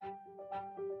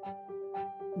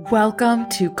Welcome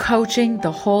to Coaching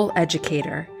the Whole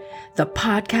Educator, the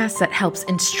podcast that helps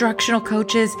instructional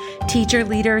coaches, teacher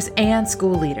leaders, and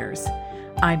school leaders.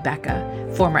 I'm Becca,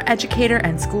 former educator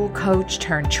and school coach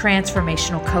turned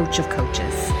transformational coach of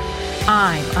coaches.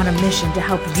 I'm on a mission to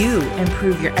help you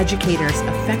improve your educators'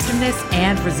 effectiveness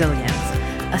and resilience,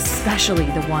 especially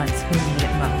the ones who need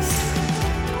it most.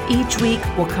 Each week,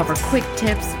 we'll cover quick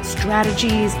tips,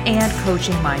 strategies, and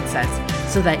coaching mindsets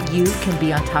so that you can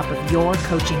be on top of your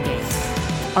coaching game.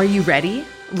 Are you ready?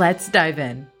 Let's dive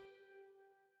in.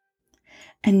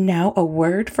 And now a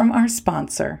word from our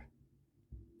sponsor.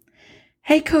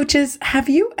 Hey coaches, have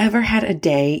you ever had a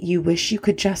day you wish you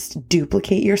could just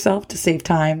duplicate yourself to save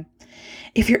time?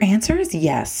 If your answer is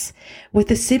yes, with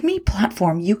the SIBME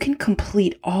platform, you can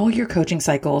complete all your coaching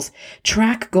cycles,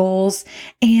 track goals,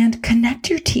 and connect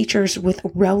your teachers with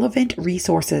relevant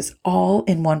resources all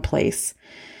in one place.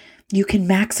 You can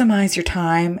maximize your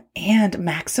time and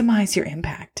maximize your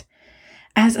impact.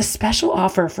 As a special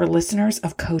offer for listeners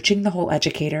of Coaching the Whole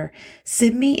Educator,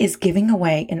 SIBME is giving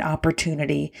away an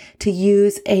opportunity to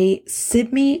use a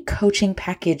SIBME coaching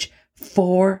package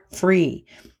for free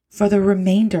for the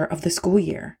remainder of the school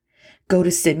year. Go to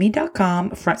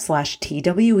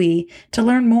sibme.com/TWE to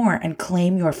learn more and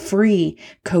claim your free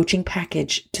coaching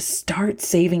package to start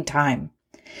saving time.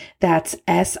 That's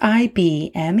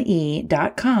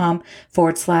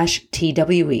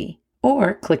SIBME.com/TWE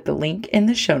or click the link in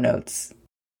the show notes.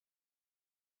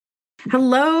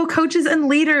 Hello, coaches and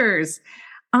leaders.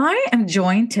 I am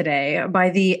joined today by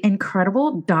the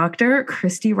incredible Dr.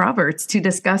 Christy Roberts to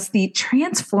discuss the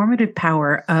transformative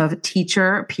power of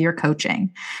teacher peer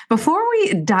coaching. Before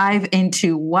we dive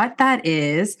into what that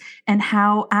is and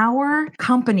how our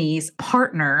companies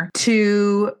partner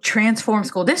to transform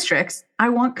school districts, I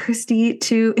want Christy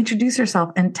to introduce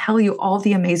herself and tell you all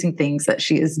the amazing things that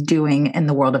she is doing in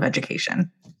the world of education.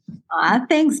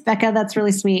 Thanks, Becca. That's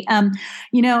really sweet.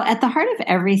 At the heart of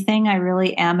everything, I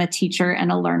really am a teacher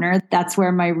and a learner. That's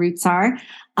where my roots are.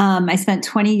 I spent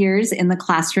 20 years in the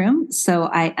classroom, so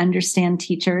I understand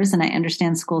teachers and I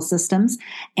understand school systems.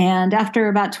 And after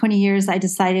about 20 years, I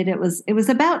decided it was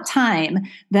about time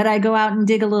that I go out and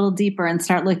dig a little deeper and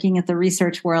start looking at the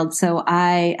research world. So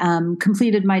I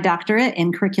completed my doctorate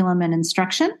in curriculum and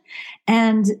instruction.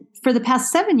 And for the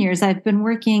past 7 years, I've been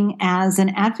working as an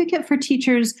advocate for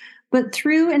teachers, but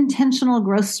through intentional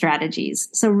growth strategies.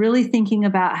 So really thinking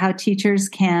about how teachers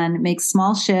can make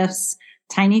small shifts,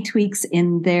 tiny tweaks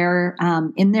in their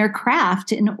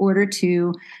craft in order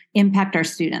to impact our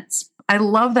students. I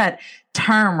love that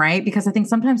term, right? Because I think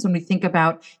sometimes when we think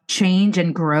about change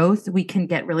and growth, we can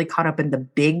get really caught up in the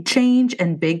big change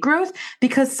and big growth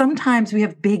because sometimes we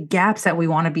have big gaps that we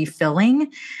want to be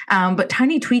filling. But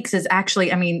tiny tweaks is actually,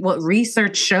 what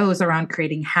research shows around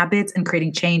creating habits and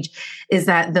creating change is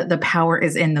that the power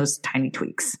is in those tiny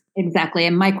tweaks. Exactly.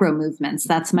 And micro movements.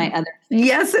 That's my other.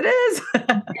 Yes, it is.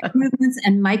 Movements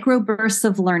and micro bursts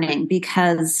of learning,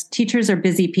 because teachers are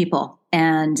busy people,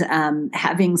 and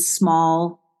having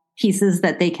small pieces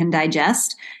that they can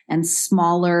digest and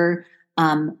smaller,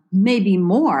 maybe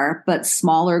more, but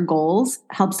smaller goals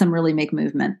helps them really make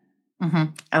movement. Mm-hmm.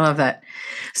 I love that.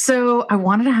 So I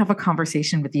wanted to have a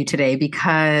conversation with you today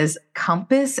because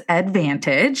Compass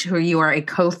Advantage, who you are a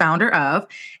co-founder of,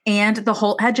 and The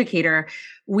Whole Educator,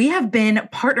 we have been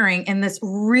partnering in this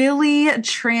really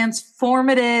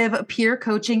transformative peer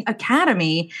coaching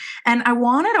academy. And I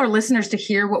wanted our listeners to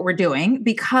hear what we're doing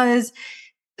because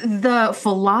the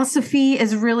philosophy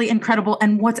is really incredible.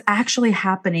 And what's actually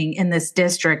happening in this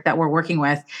district that we're working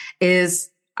with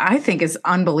I think is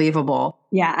unbelievable.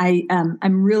 Yeah,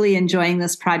 I'm really enjoying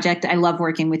this project. I love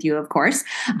working with you, of course.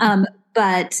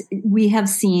 But we have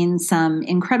seen some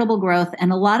incredible growth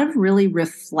and a lot of really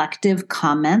reflective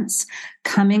comments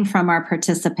coming from our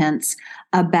participants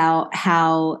about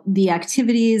how the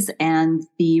activities and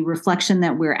the reflection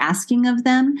that we're asking of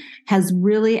them has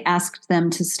really asked them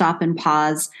to stop and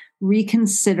pause,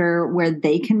 reconsider where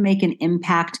they can make an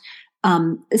impact,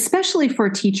 especially for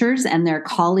teachers and their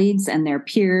colleagues and their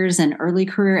peers and early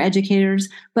career educators.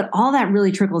 But all that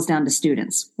really trickles down to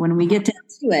students. When we get down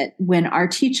to it, when our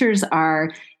teachers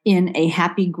are in a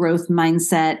happy growth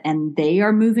mindset and they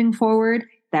are moving forward,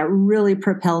 that really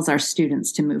propels our students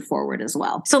to move forward as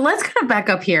well. So let's kind of back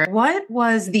up here. What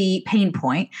was the pain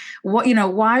point?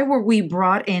 Why were we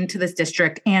brought into this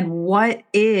district, and what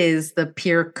is the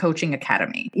Peer Coaching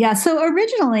Academy? Yeah. So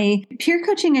originally, Peer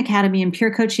Coaching Academy and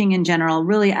peer coaching in general,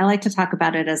 really, I like to talk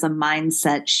about it as a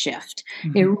mindset shift.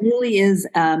 Mm-hmm. It really is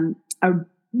a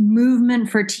movement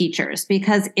for teachers,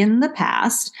 because in the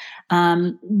past,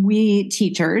 we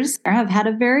teachers have had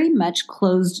a very much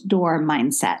closed door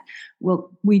mindset.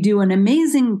 We do an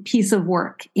amazing piece of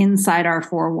work inside our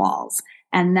four walls.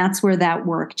 And that's where that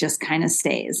work just kind of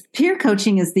stays. Peer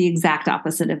coaching is the exact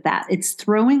opposite of that. It's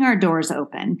throwing our doors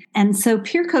open. And so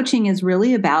peer coaching is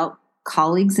really about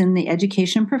colleagues in the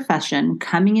education profession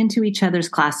coming into each other's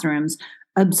classrooms,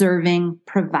 observing,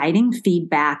 providing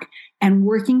feedback, and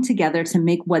working together to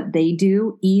make what they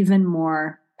do even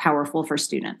more powerful for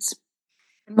students.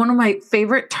 One of my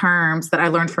favorite terms that I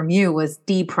learned from you was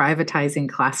deprivatizing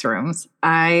classrooms.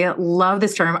 I love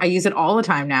this term. I use it all the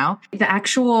time now. The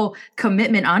actual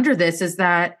commitment under this is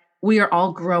that we are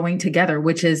all growing together,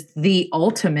 which is the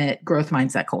ultimate growth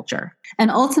mindset culture.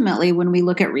 And ultimately, when we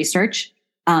look at research,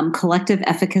 collective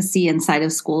efficacy inside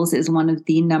of schools is one of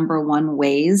the number one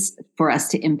ways for us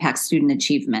to impact student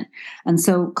achievement. And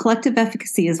so collective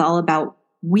efficacy is all about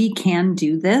we can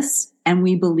do this, and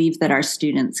we believe that our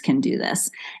students can do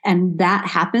this. And that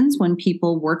happens when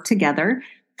people work together,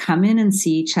 come in and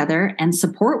see each other, and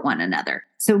support one another.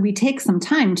 So we take some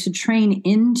time to train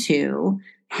into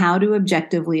how to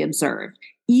objectively observe.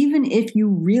 Even if you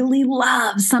really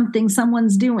love something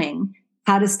someone's doing,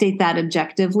 how to state that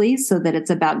objectively so that it's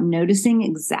about noticing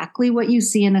exactly what you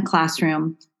see in a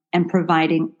classroom and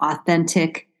providing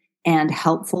authentic and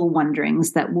helpful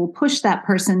wonderings that will push that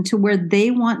person to where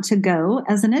they want to go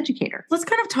as an educator. Let's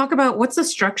kind of talk about what's the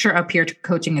structure of Peer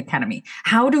Coaching Academy.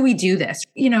 How do we do this?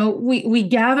 We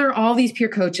gather all these peer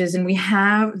coaches and we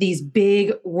have these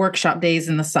big workshop days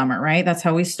in the summer, right? That's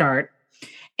how we start.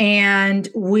 And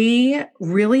we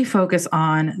really focus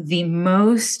on the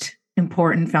most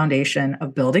important foundation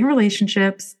of building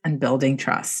relationships and building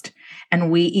trust.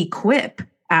 And we equip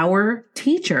our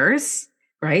teachers,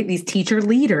 right? These teacher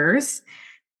leaders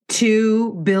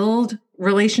to build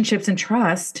relationships and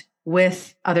trust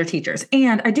with other teachers.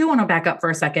 And I do want to back up for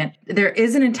a second. There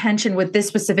is an intention with this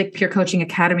specific Peer Coaching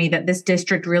Academy that this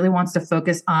district really wants to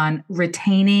focus on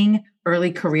retaining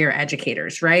early career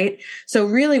educators, right? So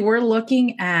really we're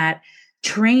looking at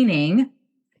training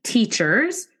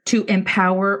teachers to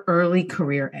empower early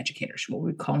career educators, what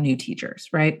we call new teachers,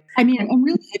 right? I mean, and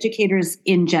really educators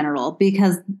in general,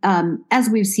 because as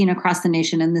we've seen across the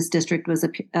nation, and this district was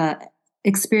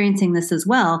experiencing this as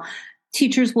well,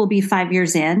 teachers will be 5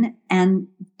 years in, and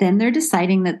then they're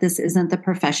deciding that this isn't the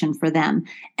profession for them.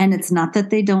 And it's not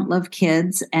that they don't love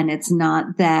kids, and it's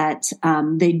not that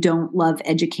they don't love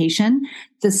education.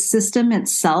 The system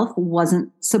itself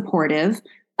wasn't supportive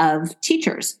of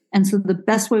teachers. And so the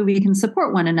best way we can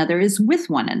support one another is with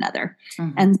one another.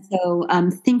 Mm-hmm. And so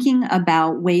thinking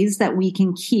about ways that we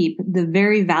can keep the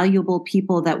very valuable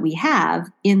people that we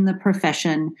have in the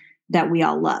profession that we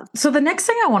all love. So the next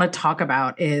thing I want to talk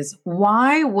about is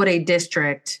why would a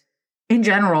district in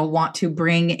general want to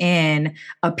bring in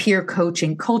a peer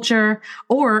coaching culture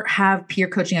or have peer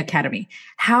coaching academy?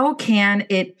 How can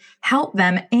it help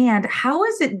them? And how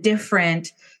is it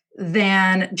different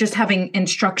than just having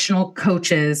instructional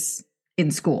coaches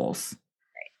in schools?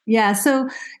 Yeah. So,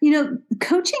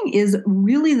 coaching is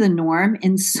really the norm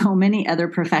in so many other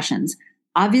professions.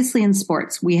 Obviously in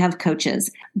sports, we have coaches,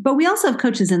 but we also have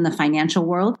coaches in the financial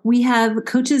world. We have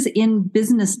coaches in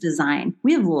business design.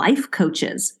 We have life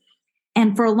coaches.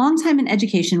 And for a long time in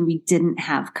education, we didn't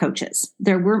have coaches.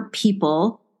 There weren't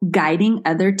people guiding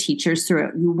other teachers through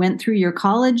it. You went through your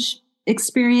college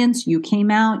experience, you came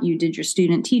out, you did your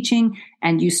student teaching,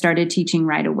 and you started teaching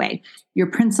right away. Your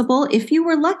principal, if you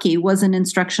were lucky, was an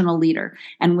instructional leader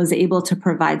and was able to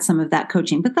provide some of that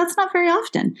coaching, but that's not very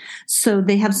often. So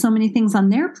they have so many things on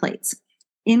their plates.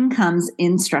 In comes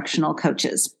instructional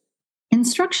coaches.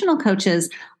 Instructional coaches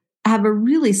have a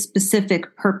really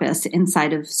specific purpose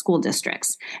inside of school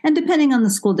districts. And depending on the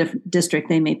school district,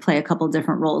 they may play a couple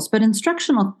different roles. But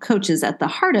instructional coaches at the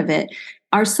heart of it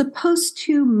are supposed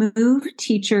to move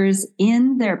teachers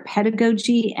in their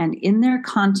pedagogy and in their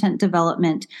content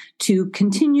development to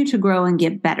continue to grow and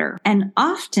get better. And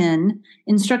often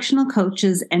instructional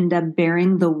coaches end up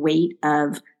bearing the weight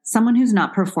of someone who's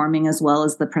not performing as well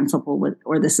as the principal would,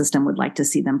 or the system would like to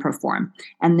see them perform.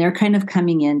 And they're kind of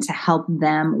coming in to help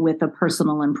them with a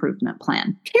personal improvement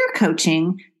plan. Peer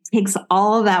coaching takes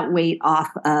all that weight off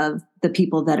of the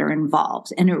people that are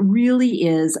involved. And it really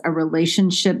is a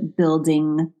relationship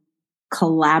building,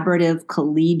 collaborative,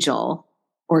 collegial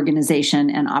organization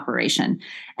and operation.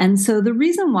 And so the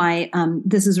reason why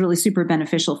this is really super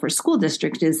beneficial for school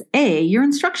district is your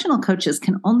instructional coaches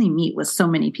can only meet with so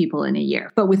many people in a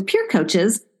year. But with peer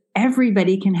coaches,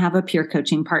 everybody can have a peer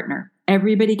coaching partner.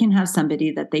 Everybody can have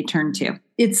somebody that they turn to.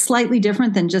 it's slightly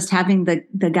different than just having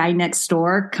the guy next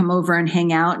door come over and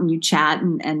hang out and you chat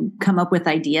and come up with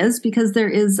ideas, because there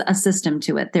is a system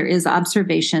to it. There is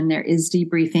observation, there is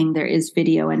debriefing, there is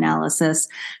video analysis,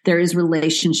 there is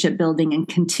relationship building and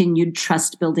continued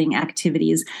trust building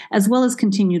activities, as well as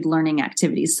continued learning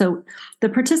activities. So the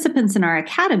participants in our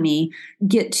academy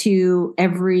get to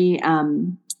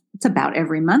it's about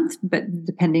every month, but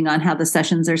depending on how the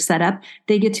sessions are set up,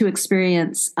 they get to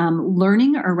experience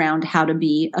learning around how to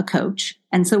be a coach.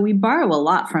 And so we borrow a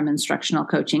lot from instructional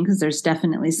coaching because there's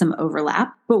definitely some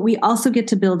overlap, but we also get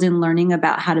to build in learning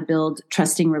about how to build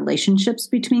trusting relationships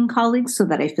between colleagues so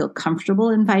that I feel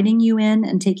comfortable inviting you in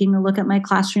and taking a look at my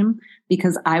classroom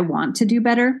because I want to do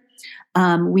better.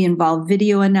 We involve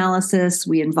video analysis,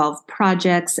 we involve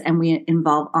projects, and we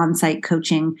involve on-site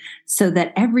coaching so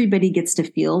that everybody gets to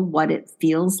feel what it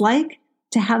feels like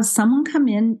to have someone come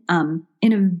in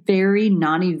a very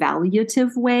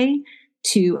non-evaluative way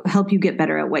to help you get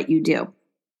better at what you do.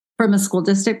 From a school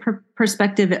district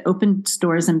perspective, it opens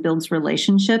doors and builds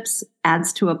relationships,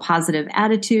 adds to a positive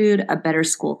attitude, a better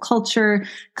school culture,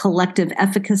 collective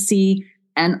efficacy,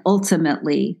 and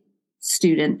ultimately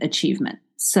student achievement.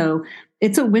 So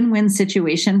it's a win-win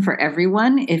situation for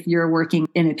everyone if you're working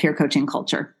in a peer coaching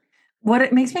culture. What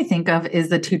it makes me think of is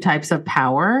the two types of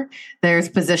power. There's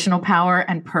positional power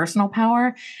and personal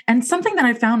power. And something that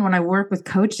I found when I work with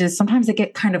coaches, sometimes they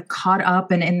get kind of caught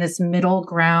up in this middle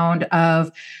ground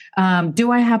of,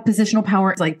 do I have positional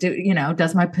power? It's like,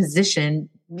 does my position,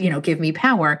 give me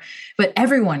power? But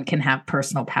everyone can have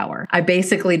personal power. I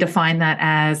basically define that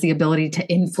as the ability to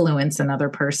influence another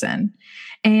person.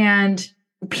 And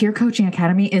Peer Coaching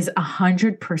Academy is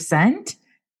 100%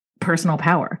 personal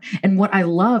power. And what I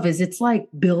love is it's like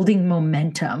building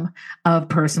momentum of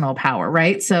personal power,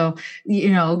 right? So,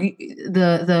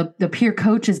 the peer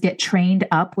coaches get trained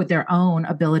up with their own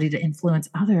ability to influence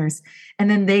others. And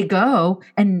then they go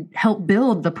and help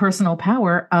build the personal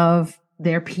power of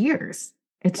their peers.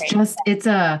 It's just, it's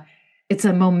a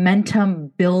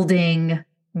momentum building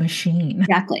machine.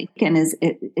 Exactly. And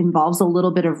it involves a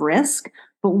little bit of risk,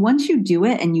 but once you do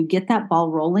it and you get that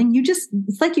ball rolling,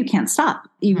 it's like you can't stop.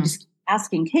 You just keep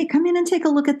asking, hey, come in and take a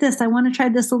look at this. I want to try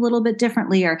this a little bit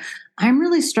differently, or I'm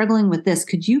really struggling with this.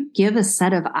 Could you give a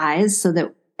set of eyes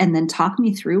and then talk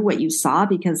me through what you saw?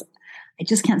 Because I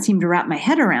just can't seem to wrap my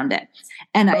head around it.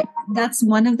 And that's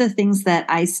one of the things that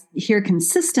I hear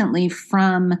consistently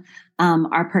from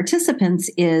our participants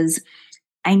is,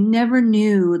 I never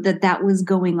knew that was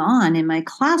going on in my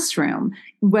classroom,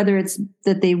 whether it's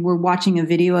that they were watching a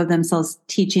video of themselves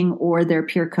teaching or their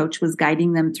peer coach was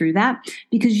guiding them through that,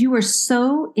 because you are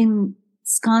so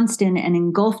ensconced in and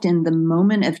engulfed in the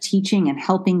moment of teaching and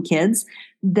helping kids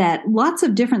that lots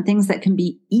of different things that can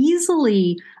be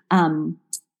easily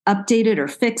updated or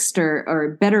fixed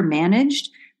or better managed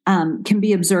can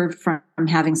be observed from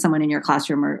having someone in your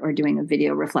classroom or doing a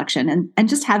video reflection and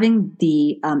just having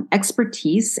the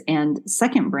expertise and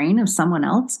second brain of someone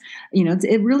else.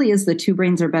 It really is the two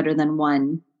brains are better than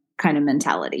one kind of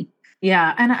mentality.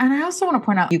 Yeah. And I also want to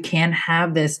point out, you can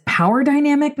have this power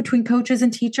dynamic between coaches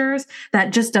and teachers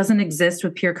that just doesn't exist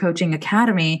with Peer Coaching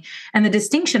Academy. And the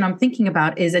distinction I'm thinking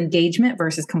about is engagement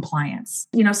versus compliance.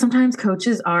 Sometimes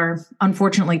coaches are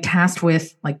unfortunately tasked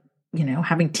with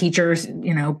having teachers,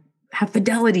 have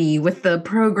fidelity with the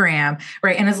program,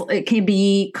 right? And it can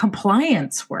be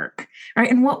compliance work, right?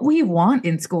 And what we want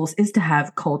in schools is to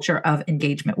have culture of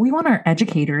engagement. We want our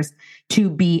educators to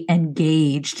be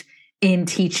engaged in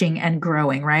teaching and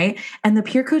growing, right? And the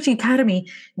Peer Coaching Academy,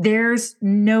 there's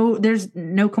no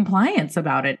compliance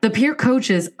about it. The peer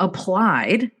coaches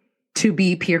applied to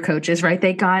be peer coaches, right?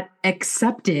 They got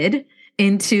accepted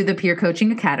into the Peer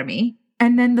Coaching Academy.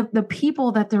 And then the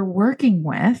people that they're working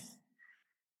with,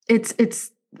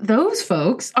 it's those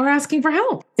folks are asking for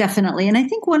help. Definitely. And I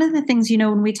think one of the things,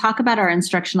 when we talk about our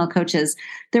instructional coaches,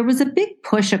 there was a big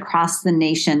push across the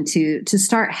nation to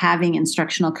start having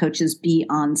instructional coaches be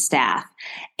on staff.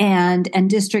 And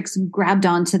districts grabbed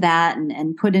onto that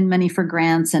and put in money for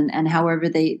grants and however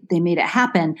they made it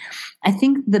happen. I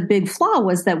think the big flaw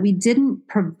was that we didn't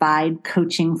provide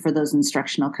coaching for those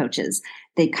instructional coaches.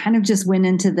 They kind of just went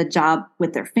into the job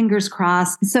with their fingers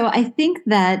crossed. So I think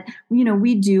that,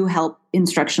 we do help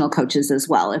instructional coaches as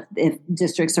well. If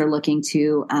districts are looking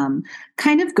to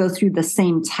kind of go through the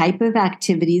same type of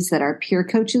activities that our peer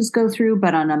coaches go through,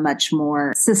 but on a much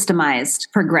more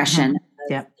systemized progression.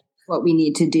 Yeah. what we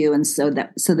need to do, and so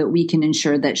that we can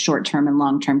ensure that short-term and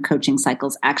long-term coaching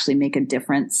cycles actually make a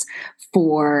difference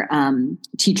for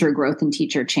teacher growth and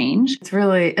teacher change.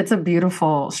 It's a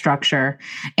beautiful structure.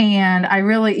 And I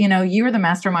really, you were the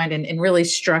mastermind in really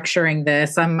structuring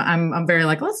this. I'm very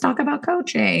like, let's talk about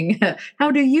coaching.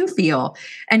 How do you feel?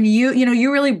 And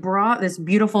you really brought this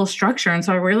beautiful structure. And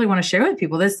so I really want to share with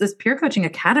people this Peer Coaching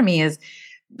Academy is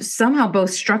somehow both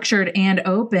structured and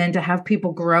open to have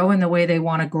people grow in the way they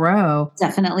want to grow.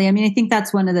 Definitely. I mean, I think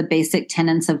that's one of the basic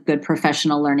tenets of good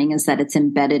professional learning is that it's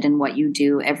embedded in what you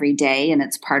do every day and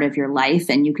it's part of your life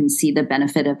and you can see the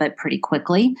benefit of it pretty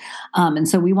quickly. And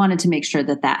so we wanted to make sure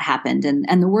that happened.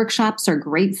 And the workshops are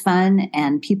great fun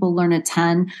and people learn a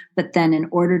ton. But then in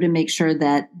order to make sure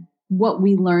that what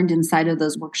we learned inside of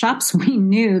those workshops, we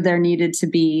knew there needed to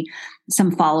be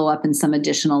some follow-up and some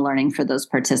additional learning for those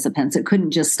participants. It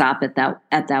couldn't just stop at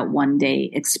that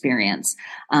one-day experience.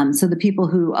 So the people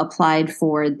who applied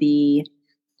for the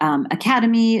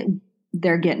academy,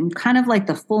 they're getting kind of like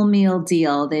the full meal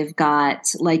deal. They've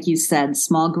got, like you said,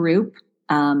 small group,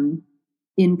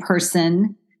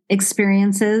 in-person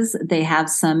experiences. They have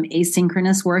some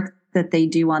asynchronous work that they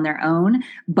do on their own,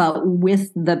 but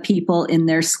with the people in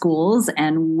their schools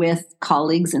and with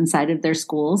colleagues inside of their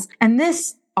schools. And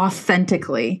this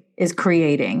authentically is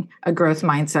creating a growth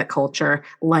mindset culture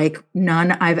like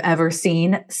none I've ever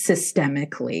seen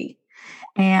systemically.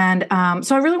 And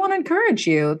so I really want to encourage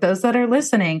you, those that are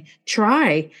listening,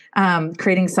 try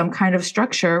creating some kind of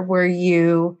structure where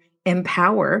you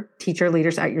empower teacher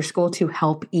leaders at your school to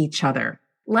help each other.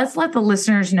 Let's let the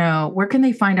listeners know, where can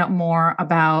they find out more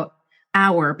about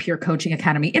our Peer Coaching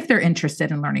Academy if they're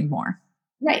interested in learning more?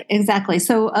 Right, exactly.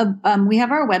 So we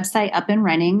have our website up and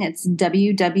running. It's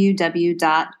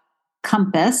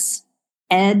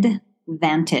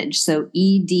www.compassadvantage. So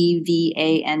EDVANTAG,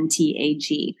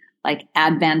 like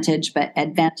advantage, but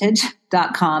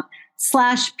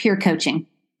advantage.com/peer coaching.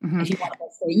 Mm-hmm. If you want to go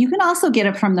through. You can also get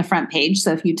it from the front page.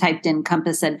 So if you typed in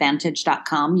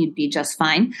compassadvantage.com, you'd be just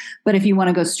fine. But if you want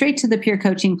to go straight to the peer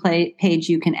coaching page,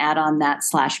 you can add on that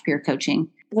 /peer coaching.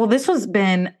 Well, this has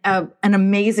been an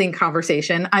amazing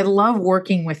conversation. I love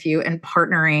working with you and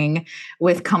partnering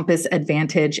with Compass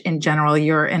Advantage in general.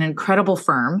 You're an incredible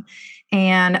firm.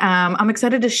 And I'm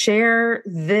excited to share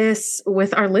this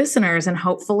with our listeners, and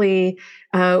hopefully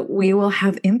we will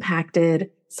have impacted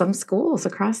some schools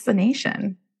across the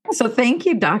nation. So thank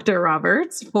you, Dr.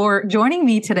 Roberts, for joining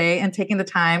me today and taking the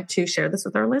time to share this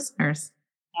with our listeners.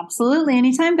 Absolutely.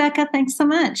 Anytime, Becca. Thanks so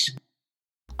much.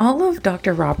 All of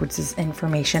Dr. Roberts'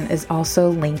 information is also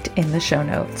linked in the show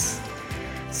notes.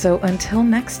 So until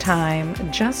next time,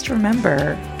 just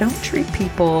remember, don't treat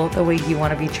people the way you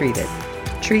want to be treated.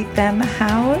 Treat them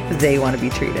how they want to be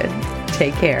treated.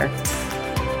 Take care.